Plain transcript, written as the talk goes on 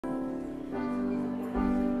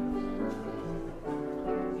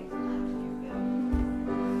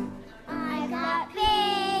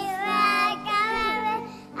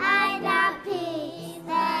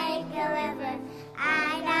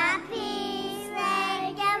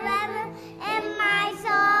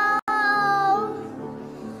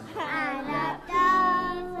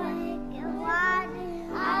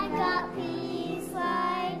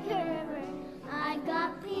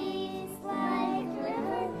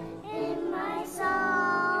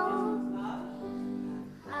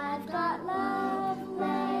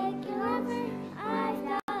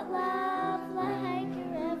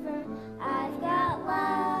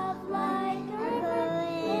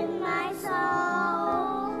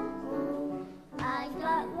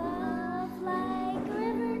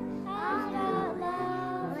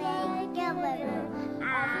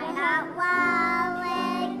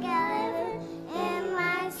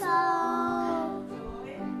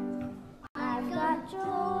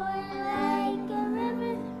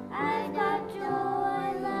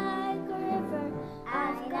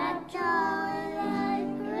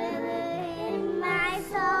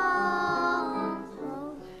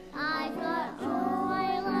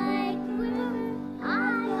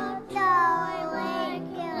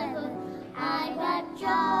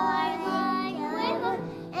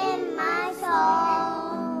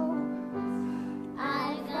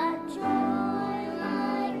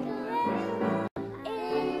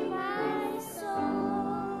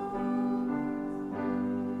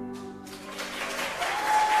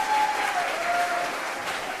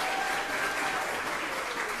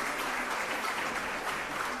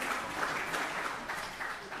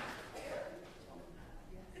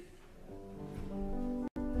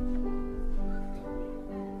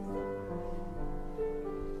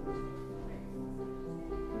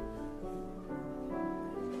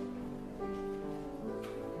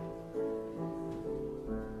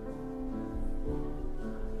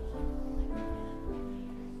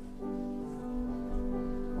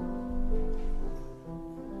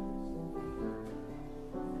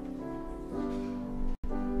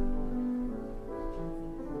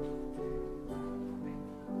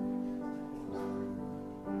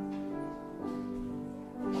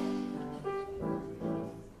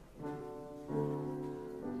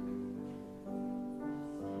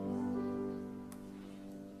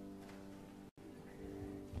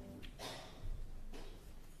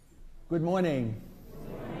Good morning.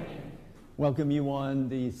 Welcome you on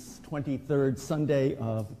the 23rd Sunday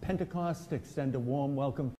of Pentecost. Extend a warm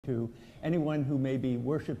welcome to anyone who may be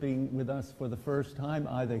worshiping with us for the first time,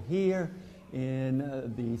 either here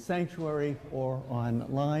in the sanctuary or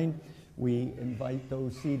online. We invite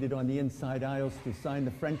those seated on the inside aisles to sign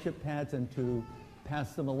the friendship pads and to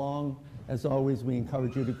pass them along. As always, we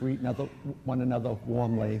encourage you to greet one another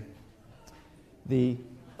warmly. The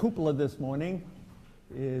cupola this morning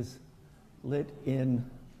is lit in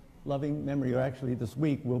loving memory, or actually this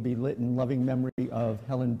week will be lit in loving memory of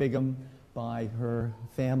Helen Bigham by her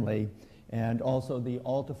family. And also the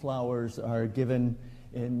altar flowers are given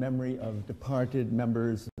in memory of departed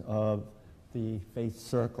members of the Faith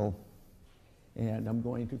Circle. And I'm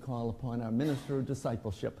going to call upon our minister of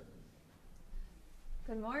discipleship.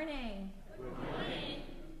 Good morning. Good morning.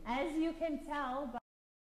 As you can tell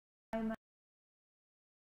by my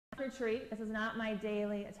retreat, this is not my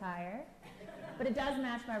daily attire, but it does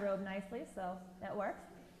match my robe nicely, so that works.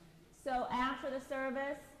 So after the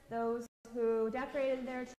service, those who decorated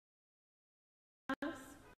their trunks,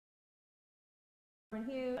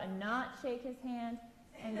 Hughes, and not shake his hand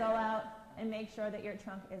and go out and make sure that your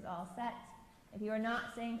trunk is all set. If you are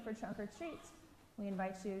not staying for trunk or treat, we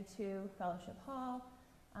invite you to Fellowship Hall,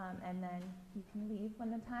 and then you can leave when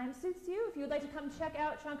the time suits you. If you would like to come check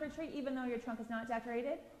out trunk or treat, even though your trunk is not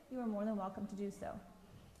decorated, you are more than welcome to do so.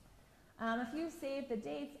 If you save the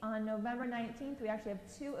dates, on November 19th, we actually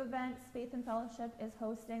have two events Faith and Fellowship is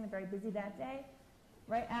hosting. They're very busy that day.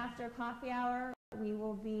 Right after coffee hour, we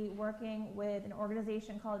will be working with an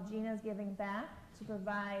organization called Gina's Giving Back to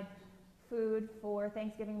provide food for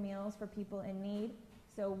Thanksgiving meals for people in need.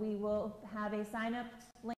 So we will have a sign-up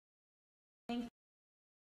link,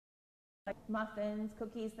 like muffins,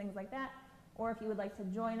 cookies, things like that. Or if you would like to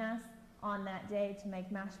join us on that day to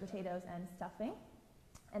make mashed potatoes and stuffing.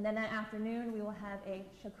 And then that afternoon, we will have a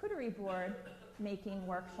charcuterie board making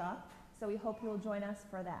workshop. So we hope you will join us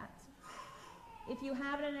for that. If you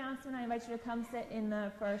have an announcement, I invite you to come sit in the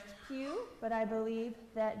first pew, but I believe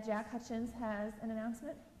that Jack Hutchins has an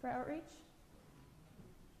announcement for outreach.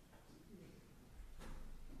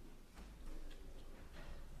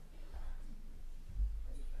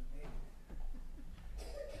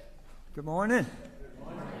 Good morning. Good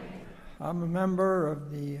morning. I'm a member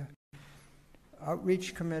of the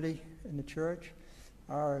outreach committee in the church,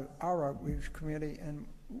 our outreach committee, and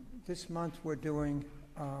this month we're doing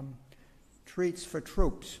treats for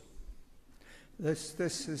troops. This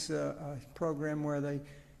is a program where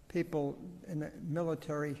people in the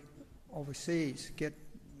military overseas get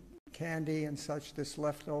candy and such that's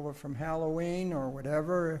left over from Halloween or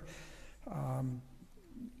whatever,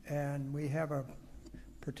 and we have a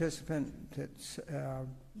participant that's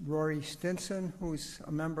Rory Stinson, who's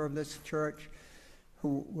a member of this church,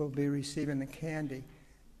 who will be receiving the candy.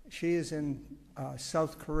 She is in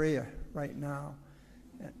South Korea right now,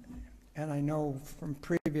 and I know from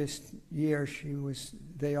previous years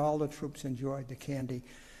all the troops enjoyed the candy.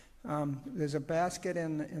 There's a basket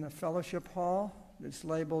in a fellowship hall that's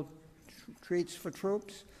labeled treats for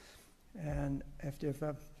troops, and if there's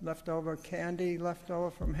leftover candy left over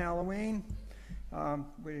from Halloween,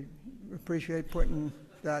 we appreciate putting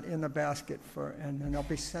that in the basket and then they'll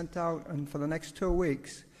be sent out for the next 2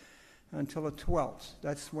 weeks until the 12th.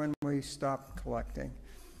 That's when we stop collecting.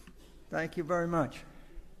 Thank you very much.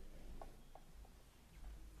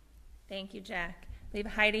 Thank you, Jack. I believe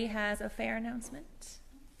Heidi has a fair announcement.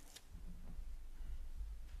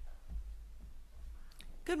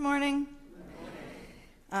 Good morning.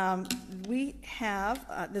 We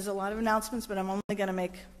have, there's a lot of announcements, but I'm only going to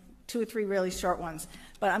make 2 or 3 really short ones.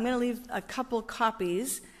 But I'm going to leave a couple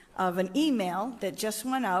copies of an email that just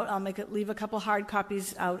went out. I'll leave a couple hard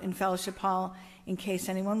copies out in Fellowship Hall in case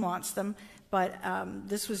anyone wants them. But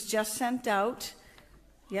this was just sent out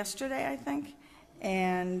yesterday, I think,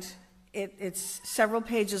 and it's several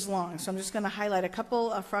pages long. So I'm just going to highlight a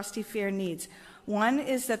couple of Frosty Fair needs. One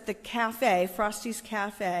is that the cafe, Frosty's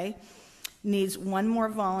Cafe, needs one more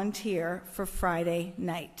volunteer for Friday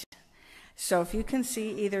night. So if you can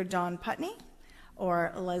see either Dawn Putney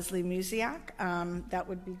or Leslie Musiak, that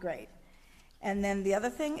would be great. And then the other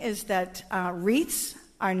thing is that wreaths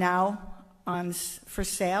are now for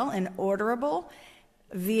sale and orderable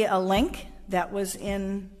via a link that was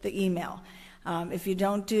in the email. If you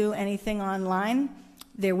don't do anything online,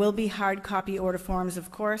 there will be hard copy order forms, of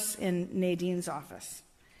course, in Nadine's office.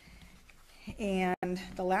 And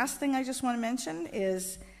the last thing I just want to mention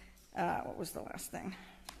is, what was the last thing?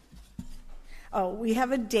 Oh, we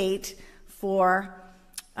have a date for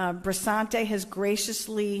Brasante has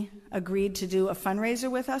graciously agreed to do a fundraiser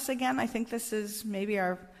with us again. I think this is maybe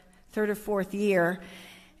our third or fourth year,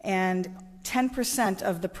 and 10%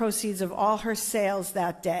 of the proceeds of all her sales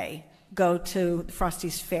that day go to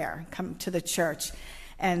Frosty's Fair, come to the church.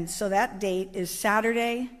 And so that date is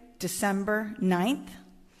Saturday, December 9th.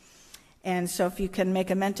 And so if you can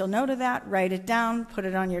make a mental note of that, write it down, put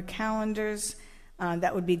it on your calendars,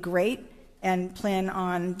 that would be great, and plan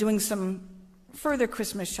on doing some further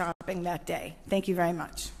Christmas shopping that day. Thank you very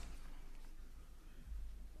much.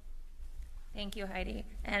 Thank you, Heidi.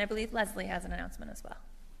 And I believe Leslie has an announcement as well.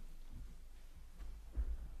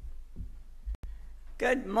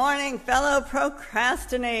 Good morning, fellow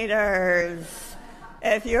procrastinators.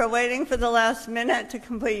 If you're waiting for the last minute to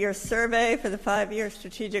complete your survey for the 5-year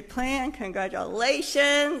strategic plan,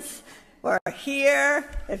 congratulations. We're here.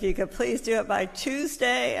 If you could please do it by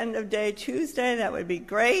Tuesday, end of day Tuesday, that would be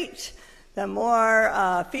great. The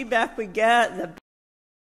more feedback we get, the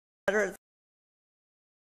better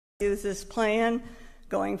we use this plan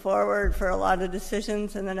going forward for a lot of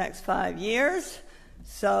decisions in the next 5 years.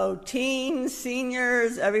 So teens,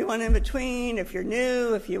 seniors, everyone in between, if you're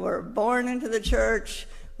new, if you were born into the church,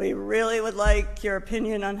 we really would like your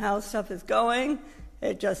opinion on how stuff is going.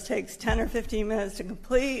 It just takes 10 or 15 minutes to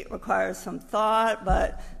complete, requires some thought,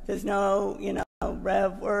 but there's no,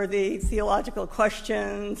 rev-worthy theological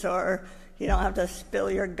questions, or you don't have to spill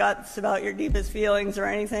your guts about your deepest feelings or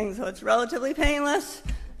anything, so it's relatively painless.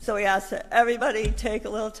 So we ask that everybody take a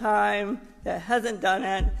little time that hasn't done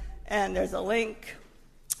it, and there's a link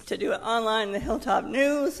to do it online in the Hilltop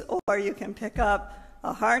News, or you can pick up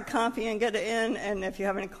a hard copy and get it in. And if you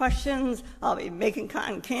have any questions, I'll be making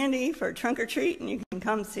cotton candy for trunk or treat, and you can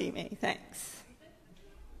come see me. Thanks.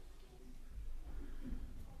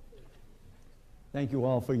 Thank you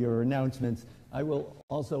all for your announcements. I will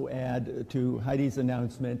also add to Heidi's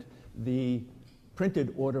announcement, the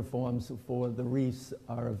printed order forms for the wreaths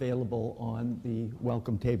are available on the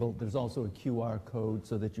welcome table. There's also a QR code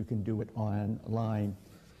so that you can do it online.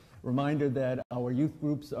 Reminder that our youth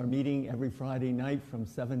groups are meeting every Friday night from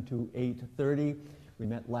 7 to 8:30. We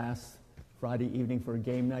met last Friday evening for a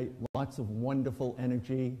game night. Lots of wonderful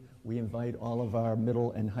energy. We invite all of our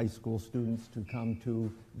middle and high school students to come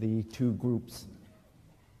to the two groups.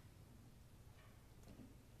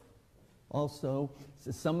 Also,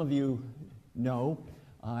 as some of you know,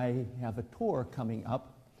 I have a tour coming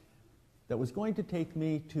up that was going to take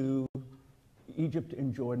me to Egypt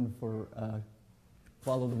and Jordan for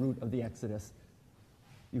follow the route of the Exodus.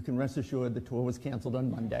 You can rest assured the tour was canceled on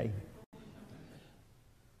Monday.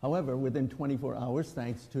 However, within 24 hours,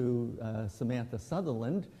 thanks to Samantha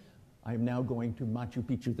Sutherland, I'm now going to Machu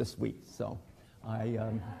Picchu this week. So I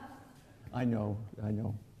know.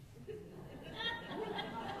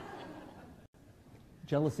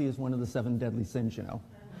 Jealousy is one of the 7 deadly sins, you know.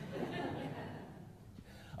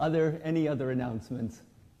 Are there any other announcements?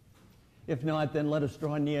 If not, then let us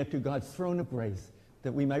draw near to God's throne of grace,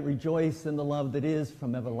 that we might rejoice in the love that is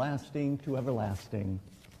from everlasting to everlasting.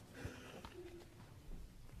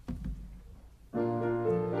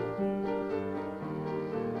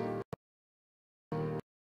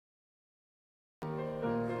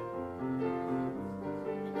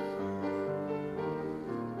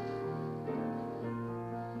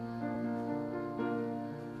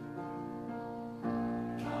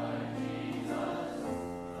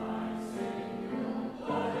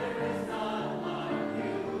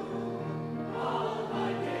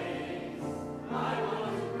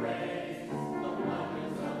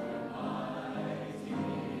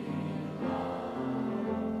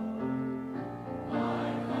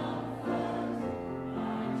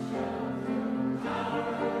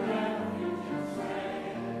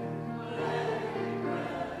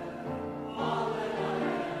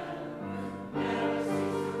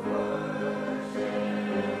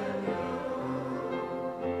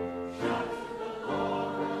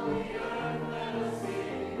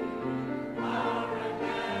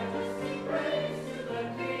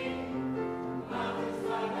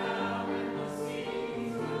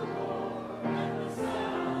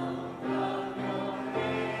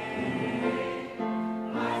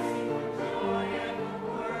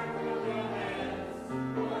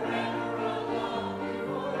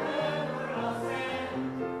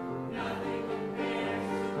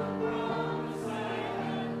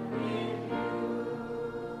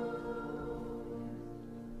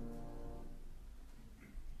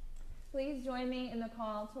 Please join me in the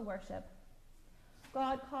call to worship.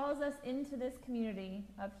 God calls us into this community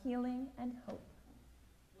of healing and hope.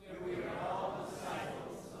 Where we are all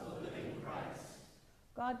disciples of the living Christ.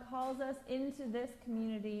 God calls us into this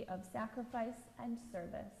community of sacrifice and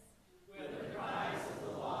service. Where the cries of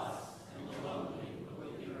the lost and the lonely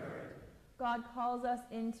will be heard. God calls us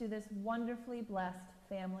into this wonderfully blessed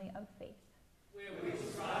family of faith. Where we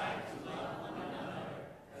strive to love one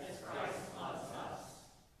another as Christ loves us.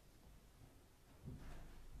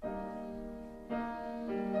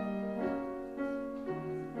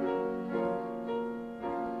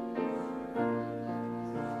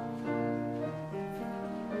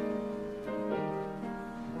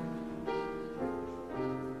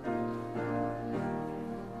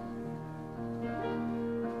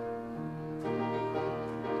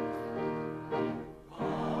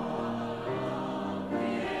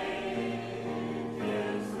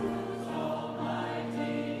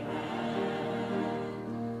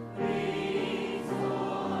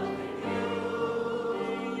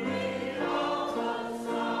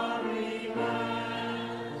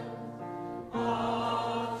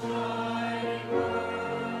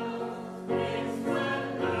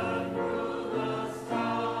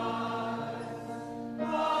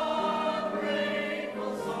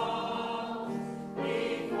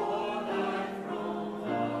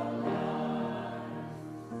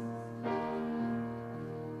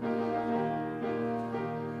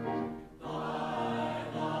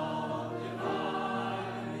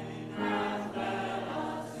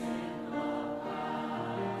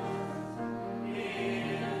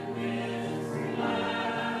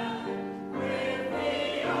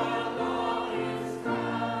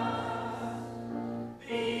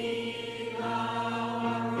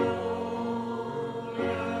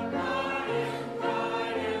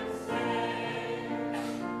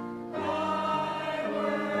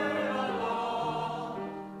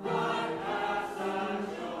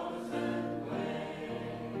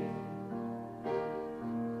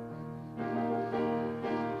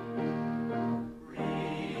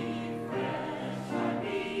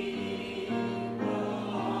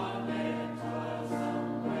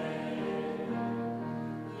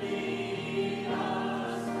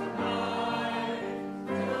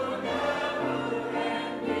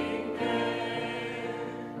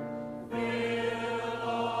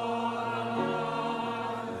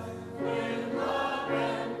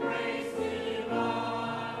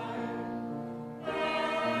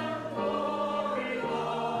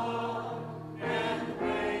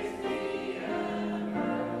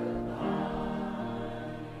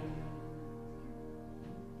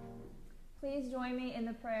 Please join me in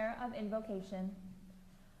the prayer of invocation.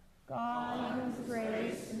 God, whose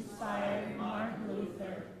grace inspired Martin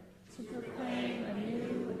Luther to proclaim a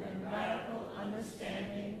new and radical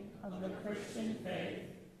understanding of the Christian faith,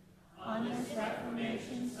 on this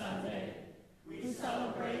Reformation Sunday, we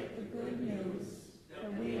celebrate the good news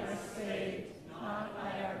that we are saved not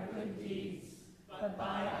by our good deeds, but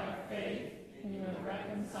by our faith in your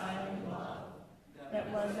reconciling love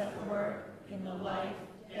that was at work in the life,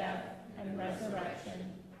 death, and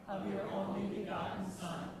resurrection of your only begotten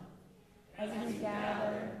Son. As we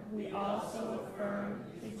gather, we also affirm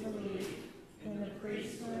his belief in the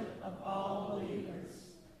priesthood of all believers.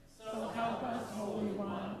 So help us, Holy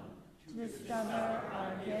One, to discover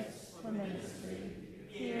our gifts for ministry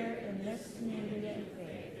here in this community of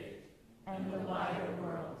faith and the wider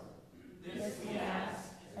world. This we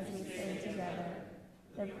ask as we say together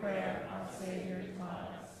the prayer our Savior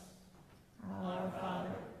taught us. Our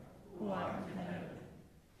Father, who art in heaven,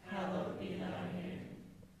 hallowed be thy name.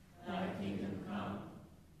 Thy kingdom come,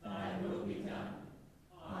 thy will be done,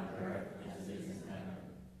 on earth as it is in heaven.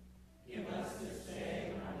 Give us this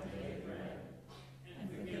day our daily bread, and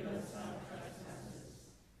forgive us our trespasses,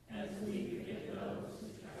 as we forgive those who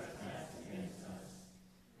trespass against us.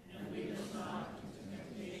 And lead us not into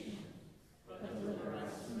temptation, but deliver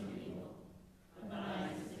us from evil. For thine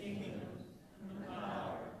is the kingdom, and the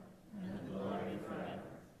power, and the glory forever.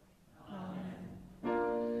 Amen.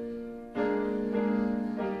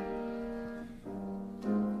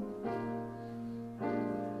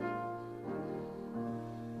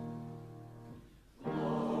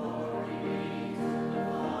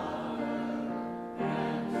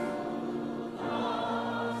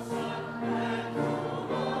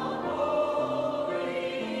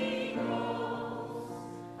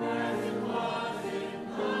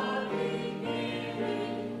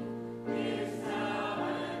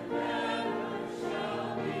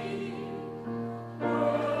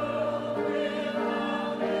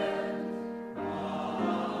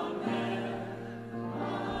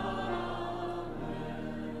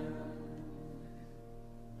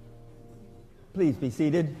 Please be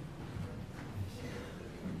seated.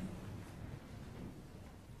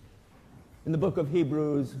 In the book of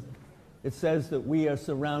Hebrews, it says that we are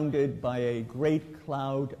surrounded by a great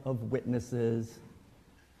cloud of witnesses,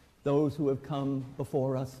 those who have come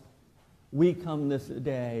before us, We come this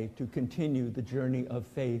day to continue the journey of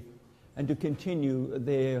faith and to continue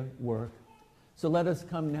their work. So let us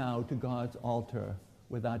come now to God's altar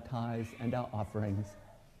with our tithes and our offerings.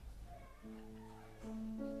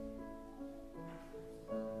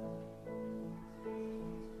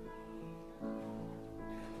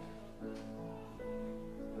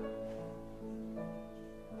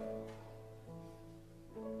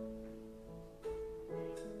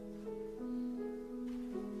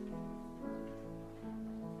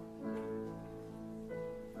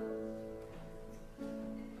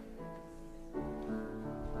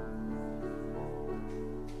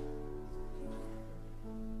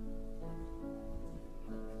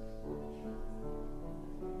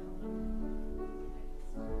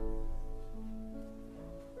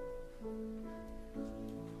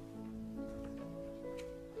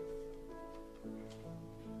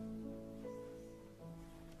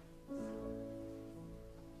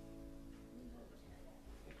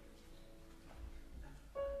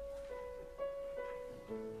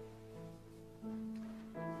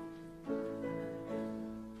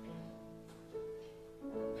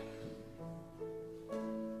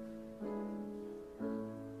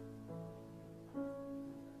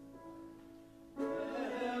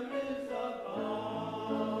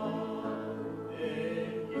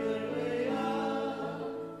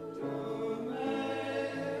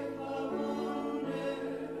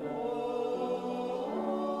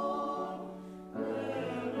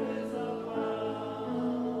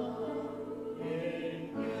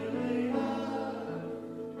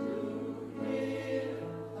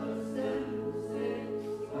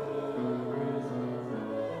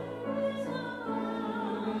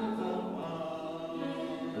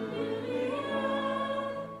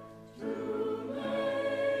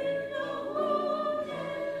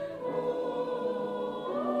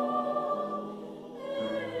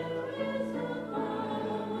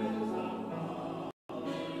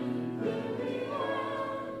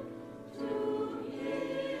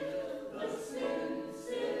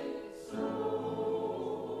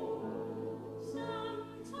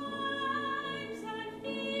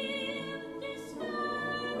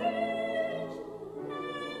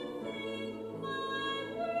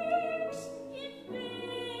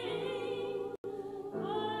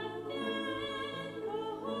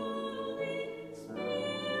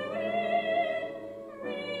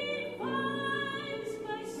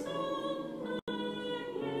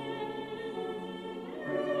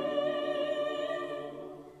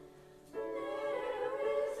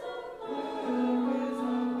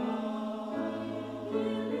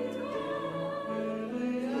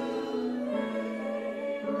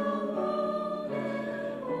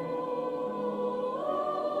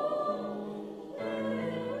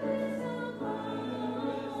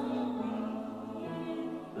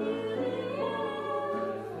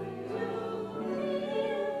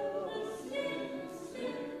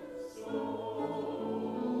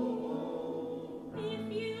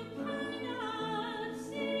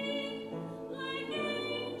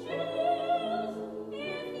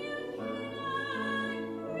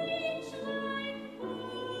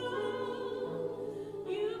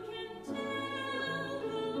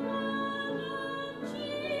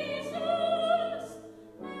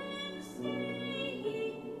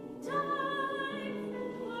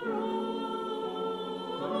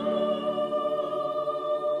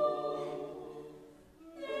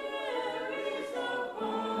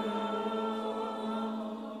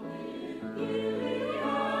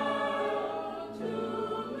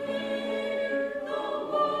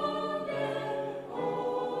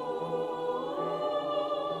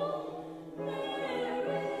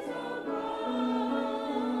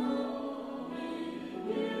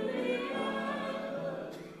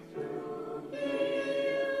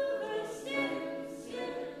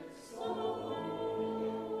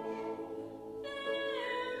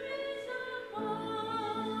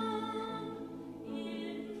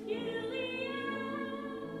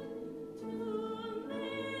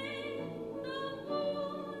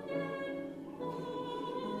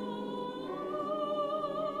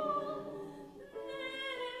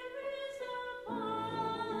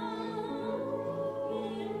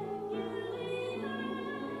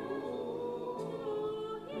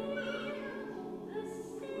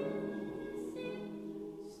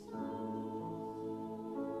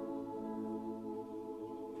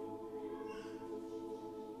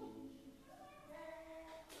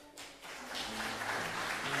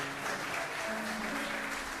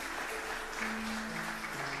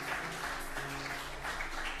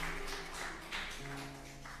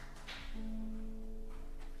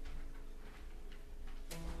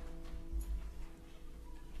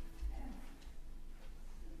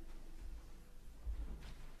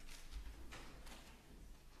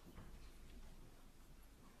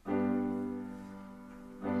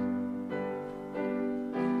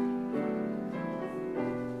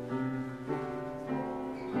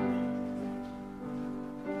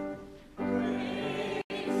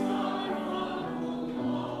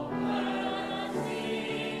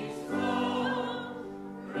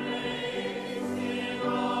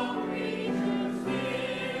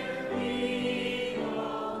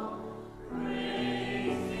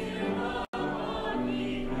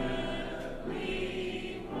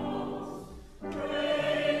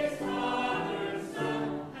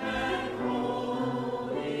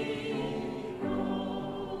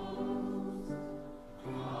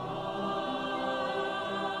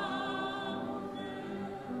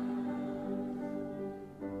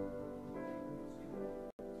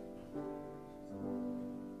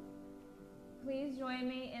 join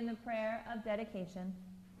me in the prayer of dedication?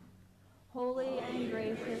 Holy and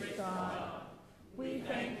gracious God, we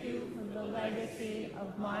thank you for the legacy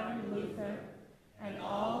of Martin Luther and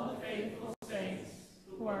all the faithful saints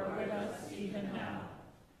who are with us even now.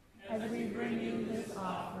 As we bring you this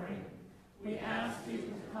offering, we ask you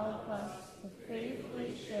to help us to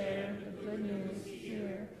faithfully share the good news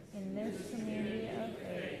here in this community of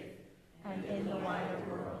faith and in the wider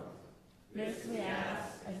world. This we ask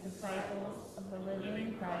as disciples of the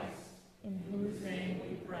living Christ, in whose name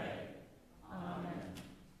we pray. Amen.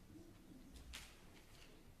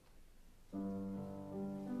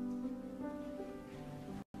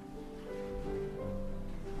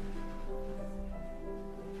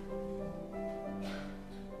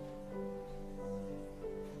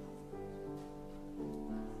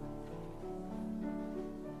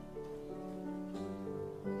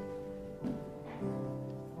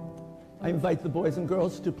 I invite the boys and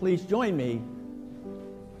girls to please join me.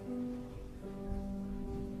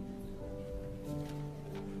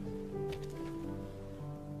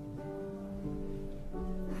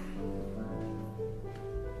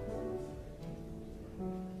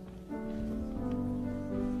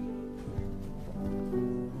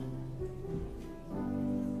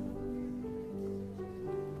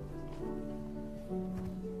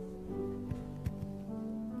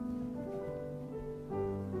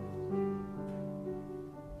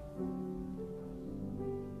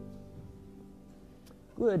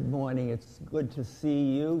 Good morning. It's good to see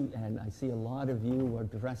you, and I see a lot of you are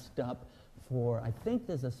dressed up for, I think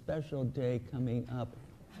there's a special day coming up.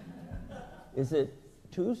 Is it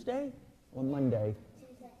Tuesday or Monday?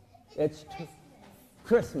 Tuesday. It's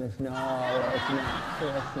Christmas. No, it's not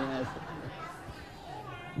Christmas.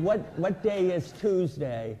 What day is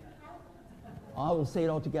Tuesday? I will say it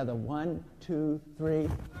all together. 1, 2, 3.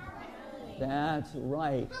 That's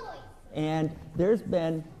right. And there's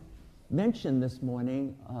been mention this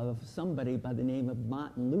morning of somebody by the name of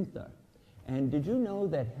Martin Luther. And did you know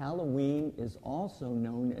that Halloween is also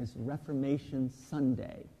known as Reformation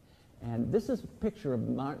Sunday? And this is a picture of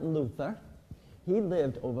Martin Luther. He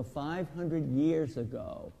lived over 500 years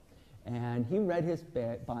ago, and he read his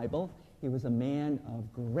Bible. He was a man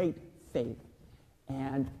of great faith.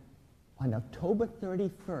 And on October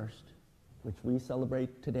 31st, which we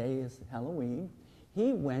celebrate today as Halloween,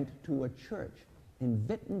 he went to a church in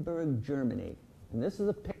Wittenberg, Germany. And this is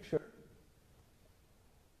a picture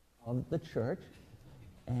of the church,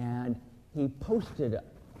 and he posted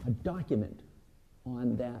a document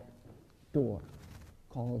on that door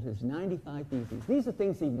called his 95 Theses. These are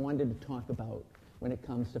things he wanted to talk about when it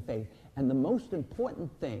comes to faith. And the most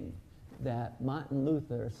important thing that Martin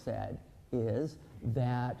Luther said is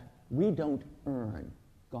that we don't earn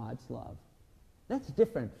God's love. That's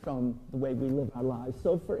different from the way we live our lives.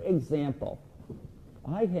 So, for example,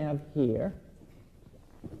 I have here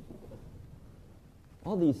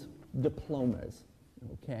all these diplomas,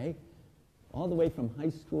 okay, all the way from high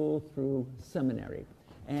school through seminary.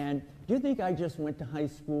 And do you think I just went to high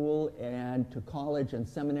school and to college and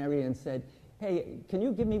seminary and said, hey, can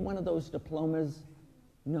you give me one of those diplomas?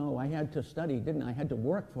 No, I had to study, didn't I? I had to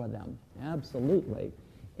work for them. Absolutely.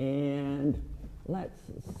 And let's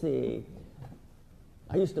see.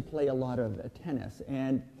 I used to play a lot of tennis,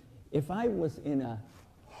 and if I was in a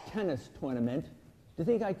tennis tournament, do you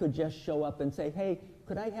think I could just show up and say, hey,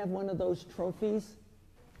 could I have one of those trophies?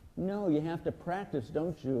 No, you have to practice,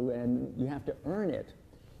 don't you? And you have to earn it.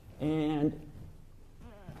 And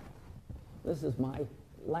this is my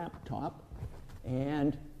laptop.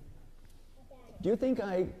 And do you think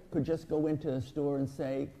I could just go into a store and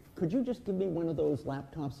say, could you just give me one of those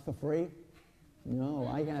laptops for free? No,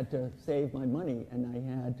 I had to save my money, and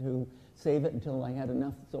I had to save it until I had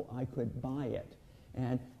enough so I could buy it.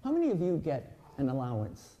 And how many of you get an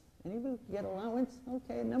allowance? Any of you get allowance?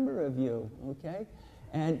 Okay, a number of you, okay?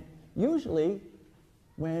 And usually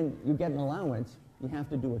when you get an allowance, you have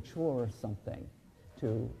to do a chore or something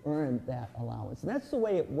to earn that allowance. And that's the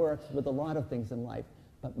way it works with a lot of things in life.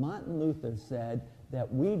 But Martin Luther said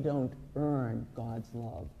that we don't earn God's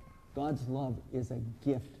love. God's love is a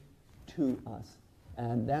gift to us.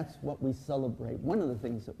 And that's what we celebrate. One of the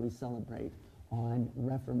things that we celebrate on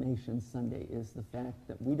Reformation Sunday is the fact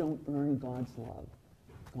that we don't earn God's love.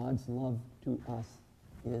 God's love to us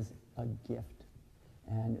is a gift.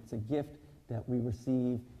 And it's a gift that we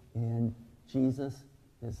receive in Jesus,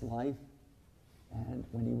 his life, and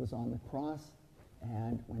when he was on the cross,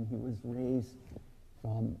 and when he was raised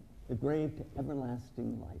from the grave to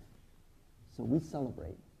everlasting life. So we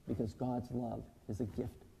celebrate because God's love is a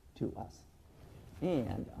gift to us.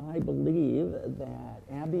 And I believe that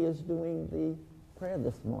Abby is doing the prayer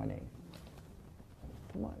this morning.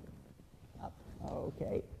 Come on. Up.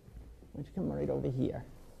 Okay. Why don't you come right over here?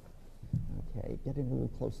 Okay, get in a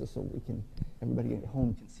little closer so everybody at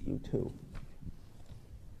home can see you too.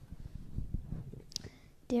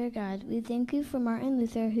 Dear God, we thank you for Martin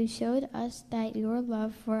Luther, who showed us that your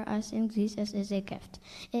love for us in Jesus is a gift.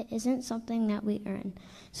 It isn't something that we earn.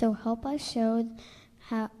 So help us show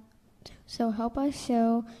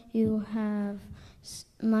you have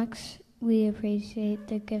much we appreciate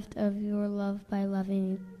the gift of your love by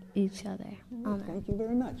loving each other. Amen. Thank you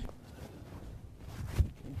very much.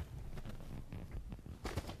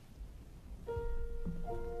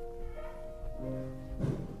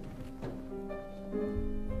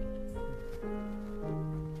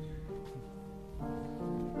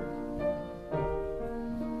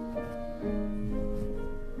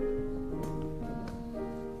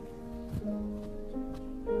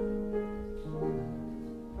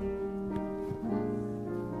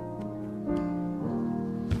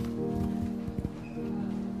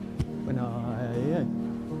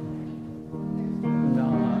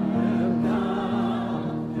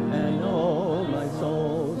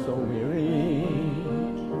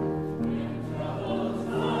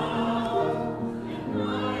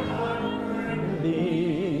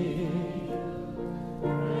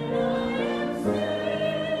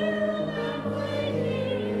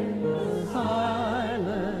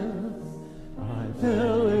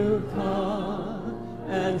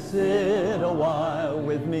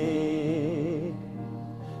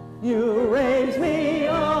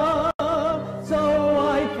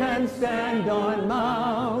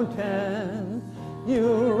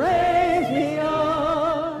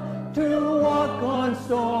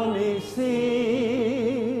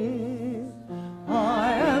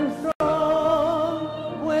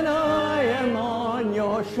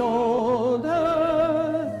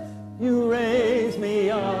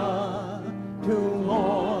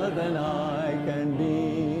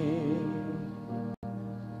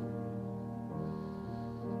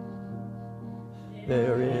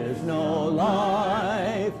 There is no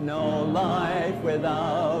life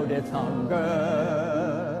without its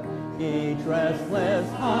hunger. Each restless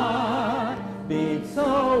heart beats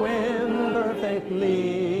so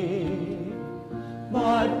imperfectly.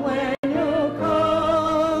 But when you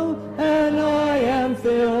come and I am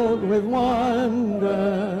filled with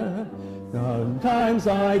wonder, sometimes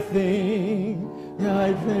I think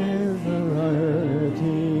variety.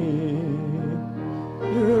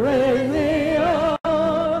 You raise me up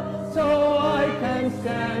so I can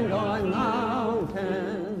stand on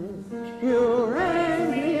mountains. You raise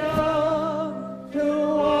me up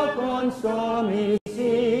to walk on stormy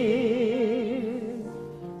seas.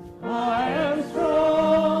 I am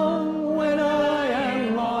strong when I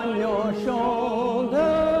am on your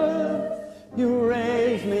shoulder. You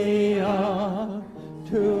raise me up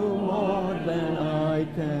to more than I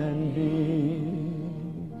can be.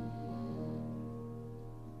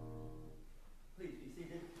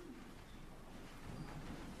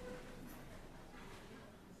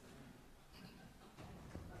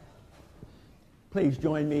 Please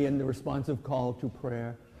join me in the responsive call to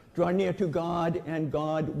prayer. Draw near to God, and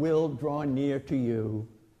God will draw near to you.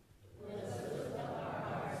 Let us lift up our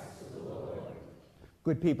hearts to the Lord.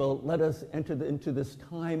 Good people, let us enter into this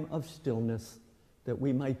time of stillness that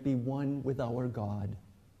we might be one with our God.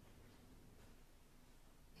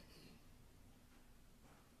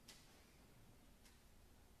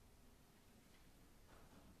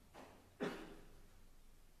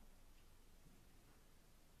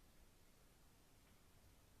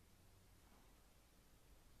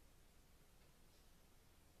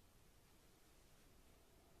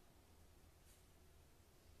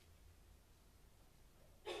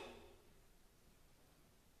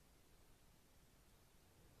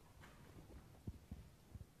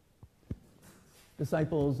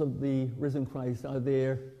 Disciples of the risen Christ, are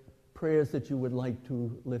there prayers that you would like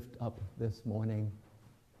to lift up this morning?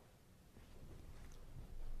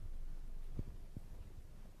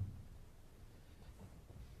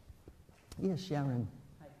 Yes, Sharon.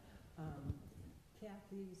 Hi.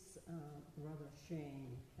 Kathy's brother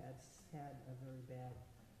Shane has had a very bad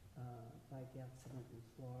bike accident in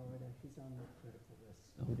Florida. He's on the critical list.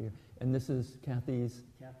 Oh dear. And this is Kathy's?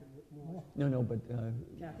 Kathy Whitmore. No, but...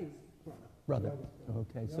 Kathy's brother.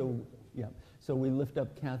 Okay, so we lift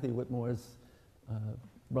up Kathy Whitmore's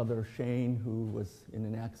brother Shane, who was in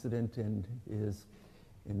an accident and is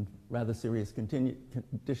in rather serious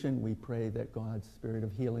condition. We pray that God's spirit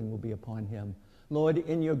of healing will be upon him. Lord,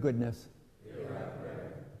 in your goodness. Hear our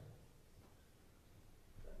prayer.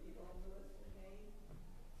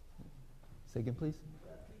 Say again, please.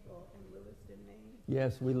 People in Lewiston, Maine.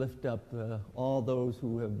 Yes, we lift up all those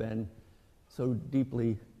who have been so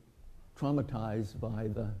deeply traumatized by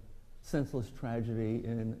the senseless tragedy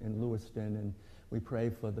in Lewiston, and we pray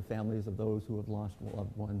for the families of those who have lost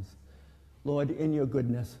loved ones. Lord, in your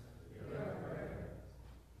goodness,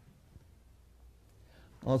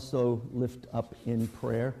 also lift up in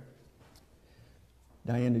prayer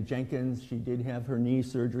Diana Jenkins. She did have her knee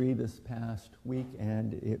surgery this past week,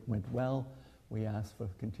 and it went well. We ask for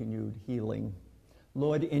continued healing.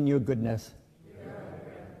 Lord, in your goodness.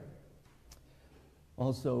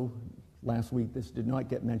 Also, last week, this did not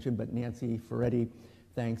get mentioned, but Nancy Ferretti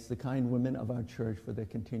thanks the kind women of our church for their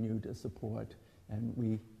continued support. And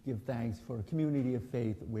we give thanks for a community of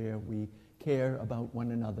faith where we care about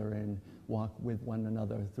one another and walk with one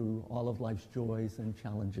another through all of life's joys and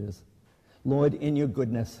challenges. Lord, in your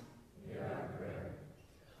goodness.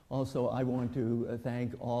 Also, I want to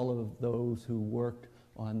thank all of those who worked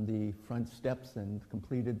on the front steps and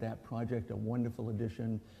completed that project, a wonderful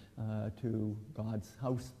addition to God's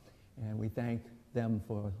house. And we thank them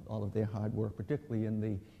for all of their hard work, particularly in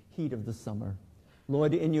the heat of the summer.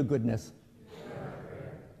 Lord, in your goodness.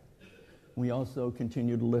 We also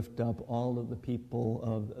continue to lift up all of the people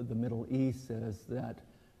of the Middle East as that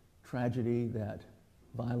tragedy, that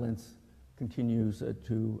violence continues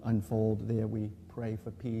to unfold there. We pray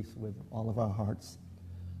for peace with all of our hearts.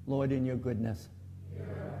 Lord, in your goodness.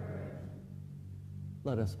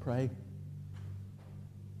 Let us pray.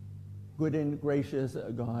 Good and gracious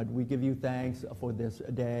God, we give you thanks for this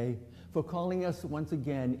day, for calling us once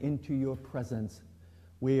again into your presence,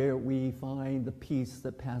 where we find the peace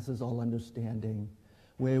that passes all understanding,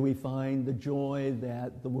 where we find the joy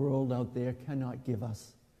that the world out there cannot give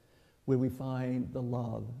us, where we find the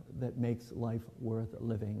love that makes life worth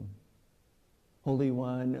living. Holy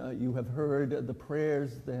One, you have heard the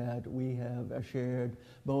prayers that we have shared,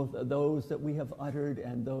 both those that we have uttered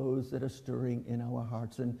and those that are stirring in our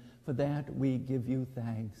hearts. And for that, we give you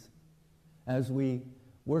thanks. As we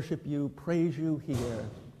worship you, praise you here,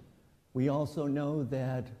 we also know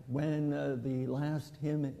that when the last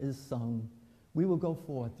hymn is sung, we will go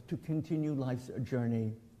forth to continue life's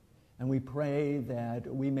journey. And we pray that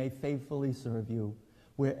we may faithfully serve you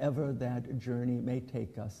wherever that journey may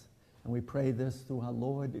take us. And we pray this through our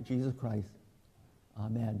Lord Jesus Christ.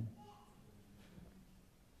 Amen.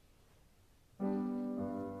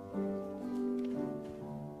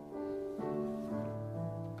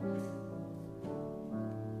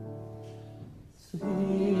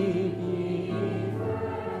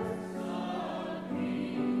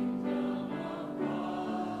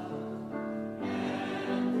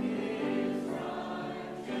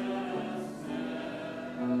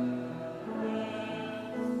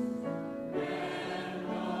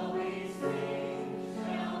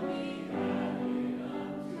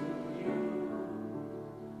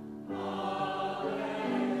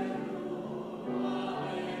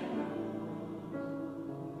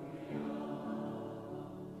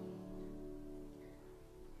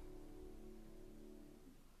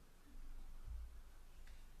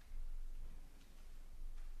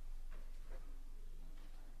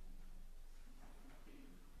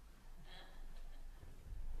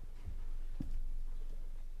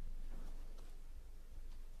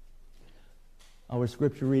 Our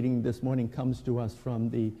scripture reading this morning comes to us from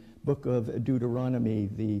the book of Deuteronomy,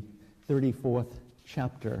 the 34th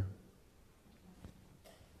chapter.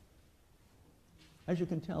 As you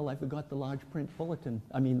can tell, I forgot the large print the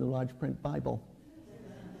large print Bible.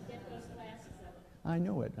 Get those glasses out. I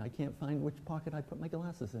know it. I can't find which pocket I put my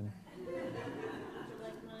glasses in. Would you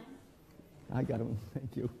like mine? I got them.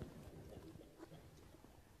 Thank you.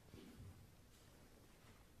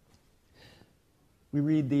 We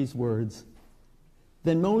read these words.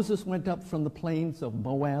 Then Moses went up from the plains of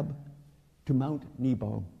Moab to Mount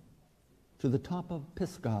Nebo, to the top of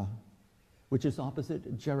Pisgah, which is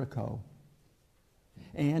opposite Jericho.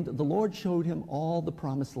 And the Lord showed him all the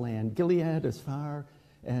promised land, Gilead as far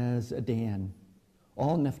as Dan,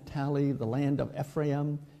 all Naphtali, the land of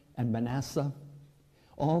Ephraim and Manasseh,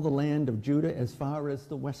 all the land of Judah as far as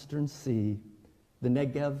the western sea, the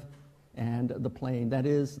Negev and the plain, that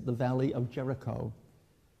is, the valley of Jericho,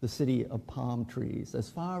 the city of palm trees, as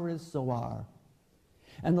far as Zoar.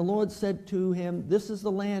 And the Lord said to him, this is the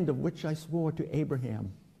land of which I swore to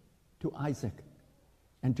Abraham, to Isaac,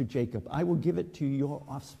 and to Jacob. I will give it to your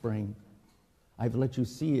offspring. I've let you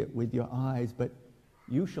see it with your eyes, but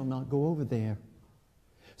you shall not go over there.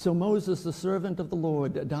 So Moses, the servant of the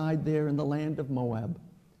Lord, died there in the land of Moab,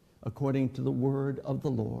 according to the word of the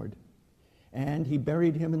Lord. And he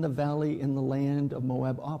buried him in the valley in the land of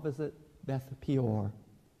Moab, opposite Beth Peor.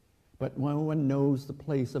 But no one knows the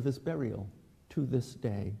place of his burial to this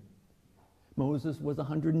day. Moses was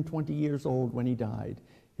 120 years old when he died.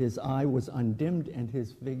 His eye was undimmed and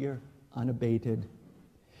his vigor unabated.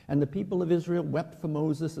 And the people of Israel wept for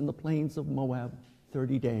Moses in the plains of Moab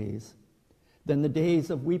 30 days. Then the days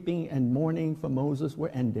of weeping and mourning for Moses were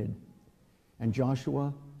ended. And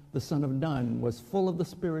Joshua, the son of Nun, was full of the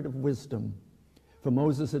spirit of wisdom, for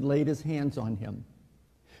Moses had laid his hands on him.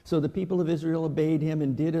 So the people of Israel obeyed him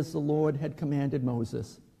and did as the Lord had commanded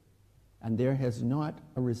Moses. And there has not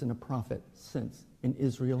arisen a prophet since in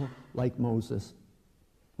Israel like Moses,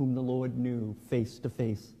 whom the Lord knew face to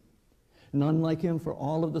face. None like him for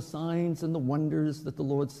all of the signs and the wonders that the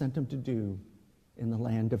Lord sent him to do in the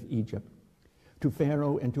land of Egypt, to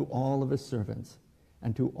Pharaoh and to all of his servants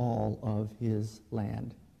and to all of his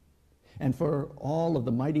land, and for all of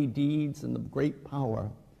the mighty deeds and the great power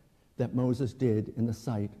that Moses did in the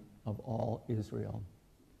sight of all Israel.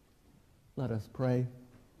 Let us pray.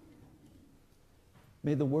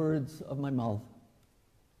 May the words of my mouth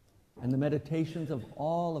and the meditations of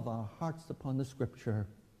all of our hearts upon the Scripture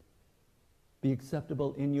be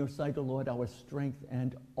acceptable in your sight, O Lord, our strength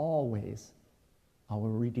and always our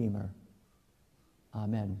Redeemer.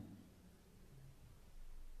 Amen.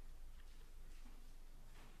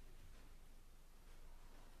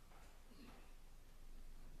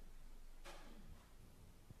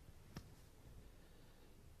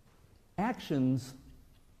 Actions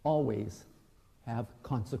always have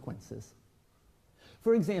consequences.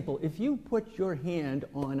 For example, if you put your hand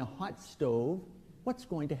on a hot stove, what's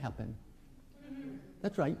going to happen?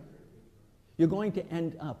 That's right. You're going to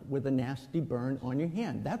end up with a nasty burn on your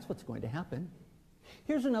hand. That's what's going to happen.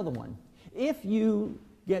 Here's another one. If you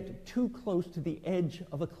get too close to the edge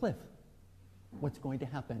of a cliff, what's going to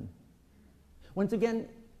happen? Once again,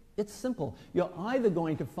 it's simple. You're either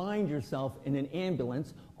going to find yourself in an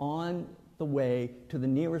ambulance on the way to the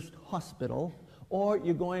nearest hospital, or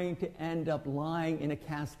you're going to end up lying in a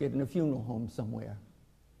casket in a funeral home somewhere.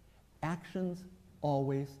 Actions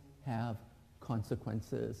always have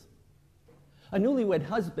consequences. A newlywed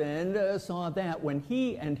husband saw that when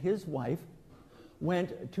he and his wife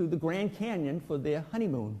went to the Grand Canyon for their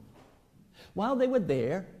honeymoon. While they were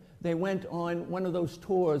there, they went on one of those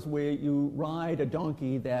tours where you ride a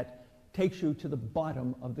donkey that takes you to the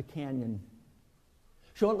bottom of the canyon.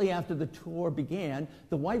 Shortly after the tour began,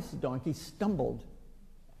 the wife's donkey stumbled,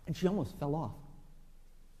 and she almost fell off.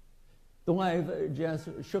 The wife just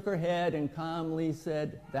shook her head and calmly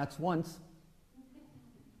said, "That's once."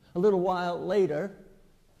 A little while later,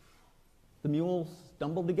 the mule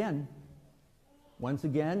stumbled again. Once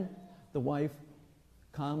again, the wife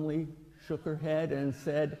calmly shook her head and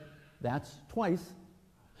said, "That's twice."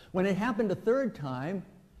 When it happened a third time,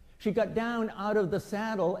 she got down out of the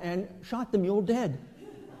saddle and shot the mule dead.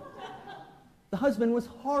 The husband was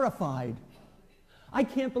horrified. "I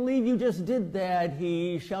can't believe you just did that,"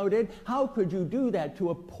 he shouted. "How could you do that to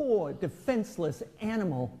a poor, defenseless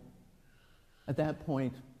animal?" At that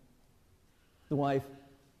point, the wife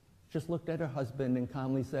just looked at her husband and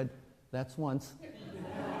calmly said, "That's once."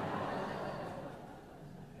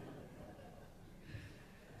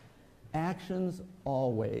 Actions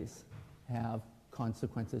always have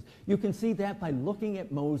consequences. You can see that by looking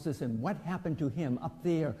at Moses and what happened to him up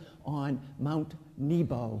there on Mount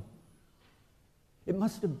Nebo. It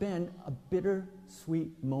must have been a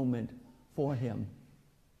bittersweet moment for him.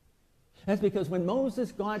 That's because when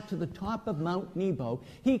Moses got to the top of Mount Nebo,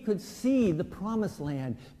 he could see the promised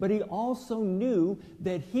land, but he also knew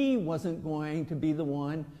that he wasn't going to be the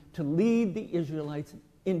one to lead the Israelites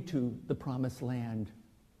into the promised land.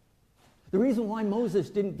 The reason why Moses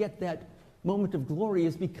didn't get that moment of glory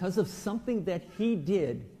is because of something that he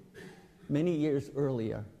did many years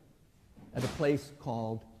earlier at a place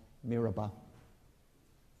called Meribah.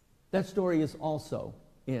 That story is also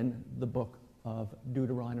in the book of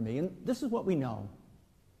Deuteronomy, and this is what we know.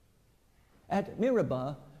 At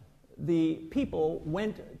Meribah, the people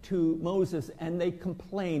went to Moses and they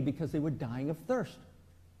complained because they were dying of thirst.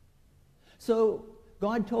 So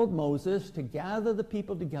God told Moses to gather the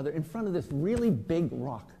people together in front of this really big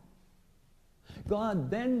rock. God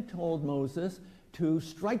then told Moses to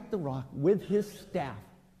strike the rock with his staff.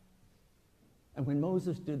 And when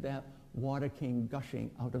Moses did that, water came gushing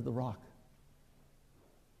out of the rock.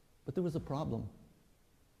 But there was a problem.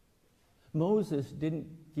 Moses didn't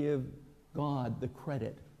give God the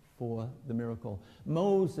credit for the miracle.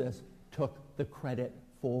 Moses took the credit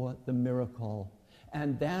for the miracle.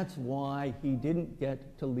 And that's why he didn't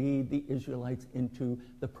get to lead the Israelites into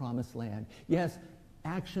the promised land. Yes,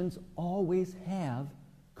 actions always have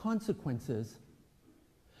consequences.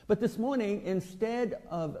 But this morning, instead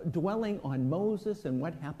of dwelling on Moses and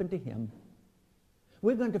what happened to him,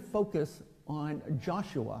 we're going to focus on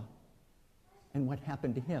Joshua and what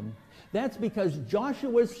happened to him. That's because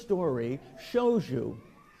Joshua's story shows you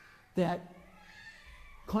that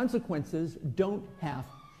consequences don't have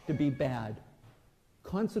to be bad.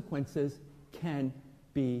 Consequences can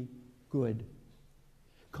be good.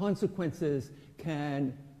 Consequences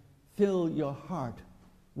can fill your heart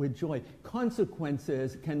with joy.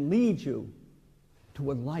 Consequences can lead you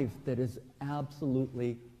to a life that is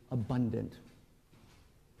absolutely abundant.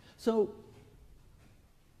 So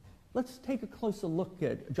let's take a closer look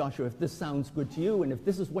at Joshua, if this sounds good to you, and if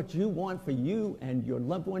this is what you want for you and your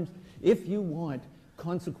loved ones, if you want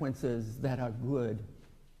consequences that are good.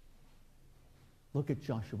 Look at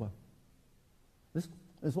Joshua. This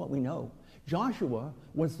is what we know. Joshua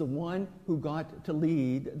was the one who got to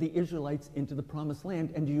lead the Israelites into the promised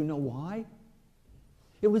land. And do you know why?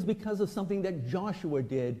 It was because of something that Joshua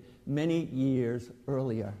did many years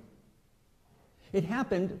earlier. It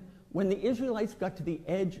happened when the Israelites got to the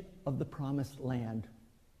edge of the promised land.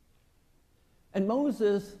 And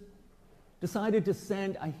Moses decided to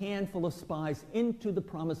send a handful of spies into the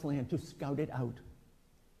promised land to scout it out.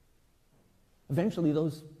 Eventually,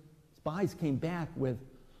 those spies came back with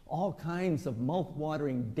all kinds of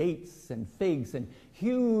mouth-watering dates and figs and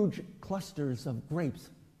huge clusters of grapes.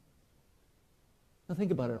 Now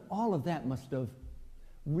think about it. All of that must have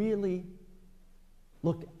really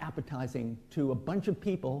looked appetizing to a bunch of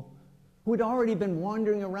people who had already been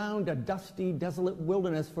wandering around a dusty, desolate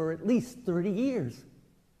wilderness for at least 30 years.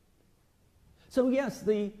 So yes,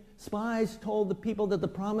 the spies told the people that the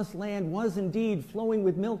promised land was indeed flowing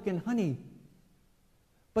with milk and honey.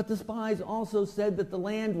 But the spies also said that the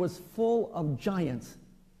land was full of giants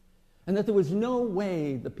and that there was no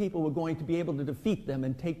way the people were going to be able to defeat them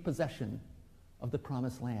and take possession of the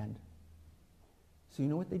promised land. So you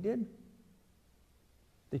know what they did?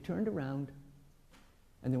 They turned around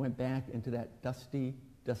and they went back into that dusty,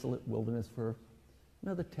 desolate wilderness for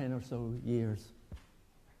another 10 or so years.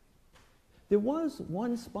 There was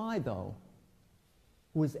one spy, though,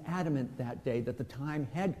 who was adamant that day that the time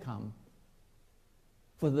had come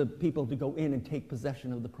for the people to go in and take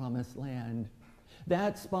possession of the promised land.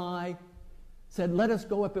 That spy said, "Let us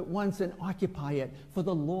go up at once and occupy it, for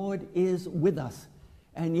the Lord is with us."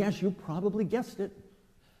 And yes, you probably guessed it.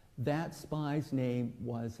 That spy's name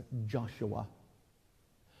was Joshua.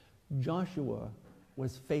 Joshua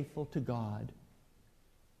was faithful to God,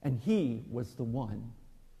 and he was the one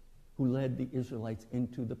who led the Israelites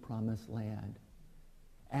into the promised land.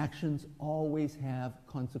 Actions always have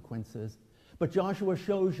consequences. But Joshua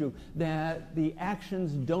shows you that the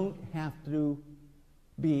actions don't have to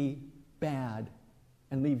be bad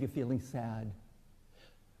and leave you feeling sad.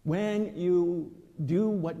 When you do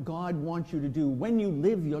what God wants you to do, when you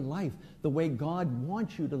live your life the way God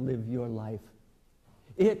wants you to live your life,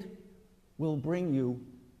 it will bring you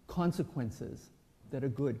consequences that are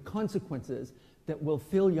good, consequences that will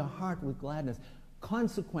fill your heart with gladness,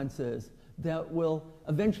 consequences that will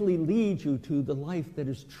eventually lead you to the life that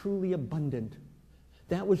is truly abundant.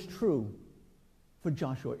 That was true for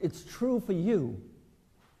Joshua. It's true for you.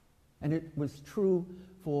 And it was true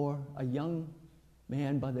for a young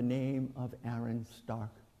man by the name of Aaron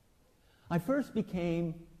Stark. I first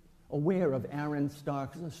became aware of Aaron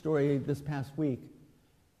Stark's story this past week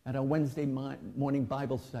at our Wednesday morning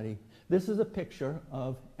Bible study. This is a picture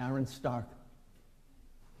of Aaron Stark.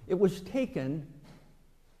 It was taken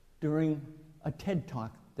during a TED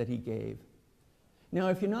Talk that he gave. Now,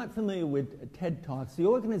 if you're not familiar with TED Talks, the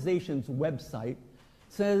organization's website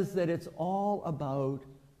says that it's all about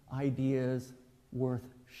ideas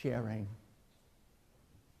worth sharing.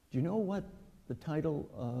 Do you know what the title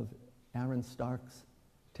of Aaron Stark's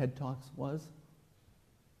TED Talks was?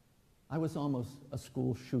 I was almost a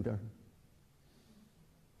school shooter.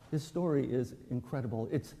 His story is incredible.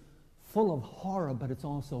 It's full of horror, but it's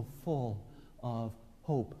also full of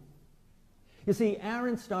hope. You see,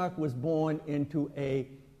 Aaron Stark was born into a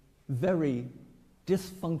very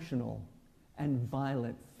dysfunctional and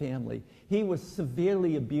violent family. He was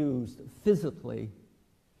severely abused physically,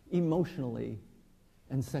 emotionally,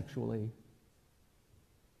 and sexually.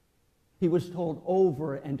 He was told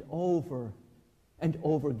over and over and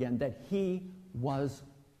over again that he was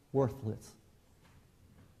worthless.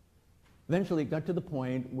 Eventually, it got to the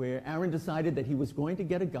point where Aaron decided that he was going to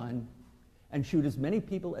get a gun and shoot as many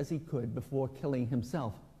people as he could before killing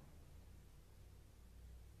himself.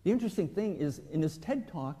 The interesting thing is, in his TED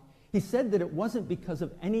Talk, he said that it wasn't because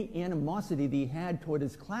of any animosity that he had toward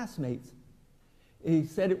his classmates. He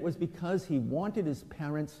said it was because he wanted his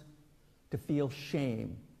parents to feel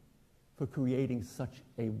shame for creating such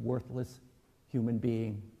a worthless human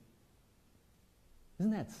being.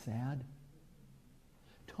 Isn't that sad?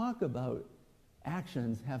 Talk about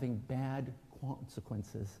actions having bad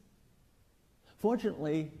consequences.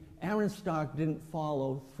 Fortunately, Aaron Stark didn't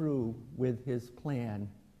follow through with his plan.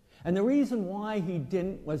 And the reason why he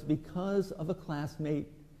didn't was because of a classmate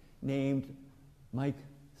named Mike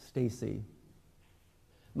Stacy.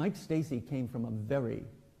 Mike Stacy came from a very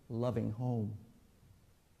loving home.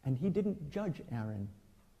 And he didn't judge Aaron.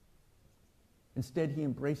 Instead, he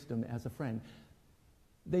embraced him as a friend.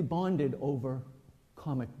 They bonded over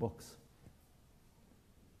comic books.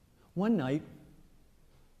 One night,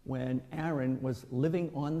 when Aaron was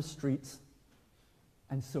living on the streets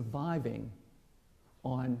and surviving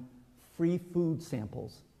on free food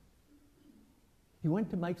samples, he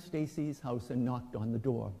went to Mike Stacy's house and knocked on the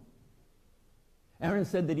door. Aaron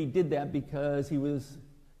said that he did that because he was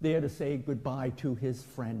there to say goodbye to his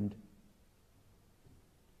friend.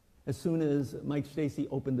 As soon as Mike Stacy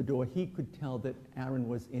opened the door, he could tell that Aaron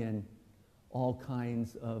was in all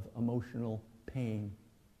kinds of emotional pain.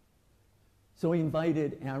 So he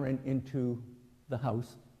invited Aaron into the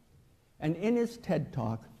house. And in his TED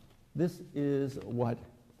Talk, this is what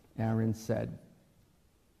Aaron said.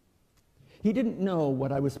 He didn't know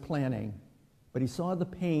what I was planning, but he saw the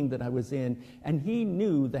pain that I was in, and he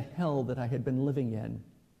knew the hell that I had been living in.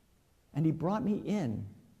 And he brought me in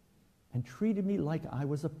and treated me like I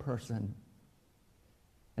was a person.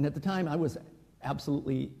 And at the time, I was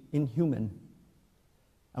absolutely inhuman.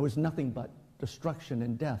 I was nothing but destruction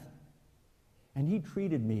and death. And he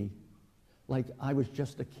treated me like I was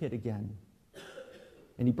just a kid again.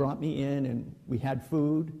 And he brought me in, and we had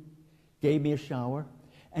food, gave me a shower,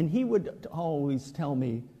 and he would always tell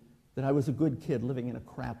me that I was a good kid living in a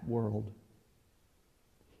crap world.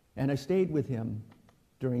 And I stayed with him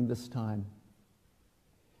during this time.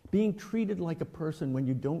 Being treated like a person when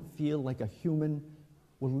you don't feel like a human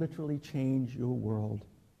will literally change your world.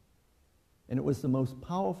 And it was the most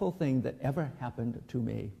powerful thing that ever happened to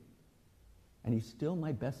me. And he's still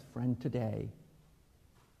my best friend today.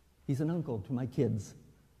 He's an uncle to my kids.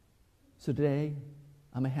 So today,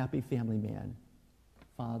 I'm a happy family man,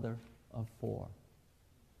 father of 4.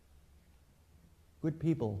 Good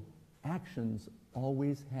people, actions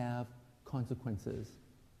always have consequences.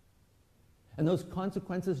 And those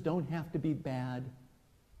consequences don't have to be bad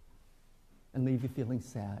and leave you feeling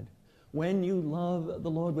sad. When you love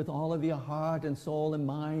the Lord with all of your heart and soul and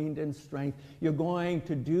mind and strength, you're going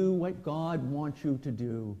to do what God wants you to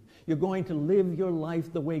do. You're going to live your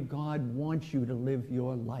life the way God wants you to live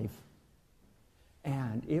your life.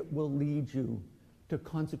 And it will lead you to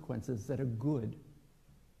consequences that are good.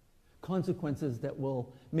 Consequences that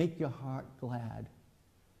will make your heart glad.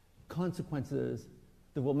 Consequences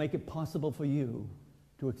that will make it possible for you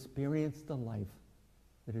to experience the life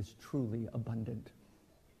that is truly abundant.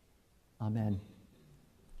 Amen.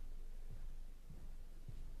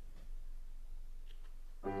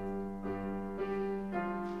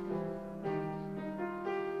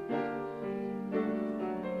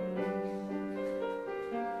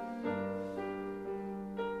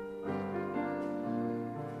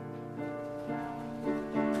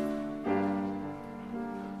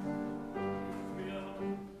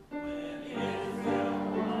 When Israel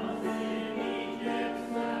was in Egypt's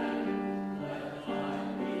land, let my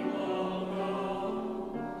people go.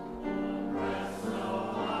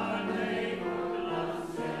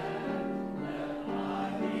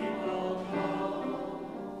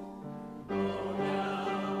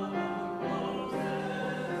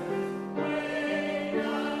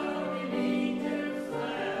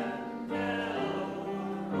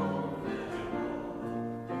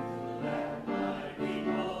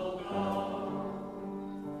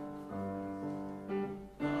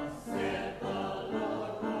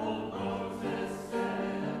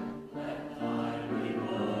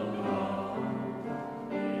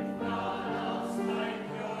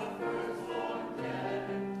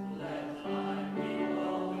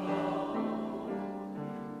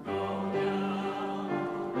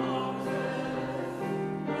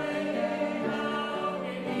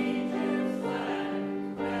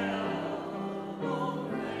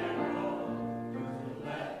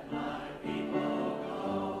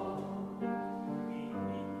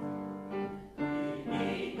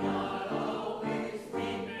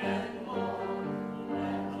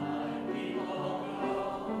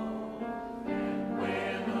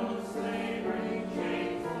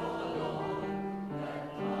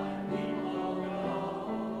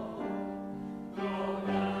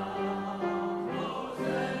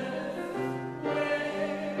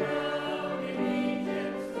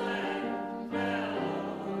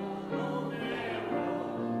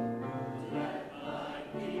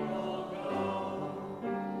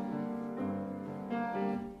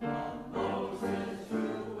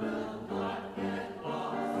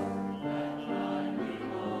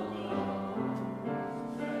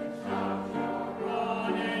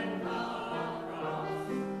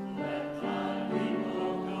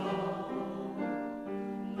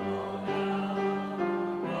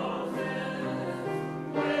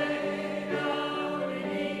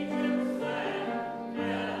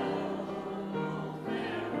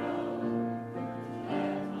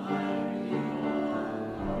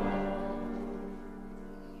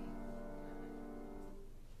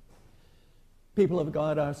 People of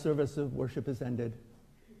God, our service of worship is ended.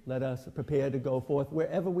 Let us prepare to go forth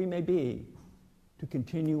wherever we may be to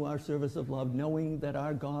continue our service of love, knowing that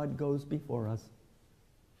our God goes before us.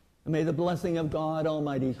 And may the blessing of God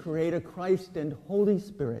Almighty, Creator, Christ, and Holy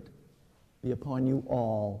Spirit be upon you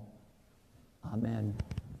all. Amen.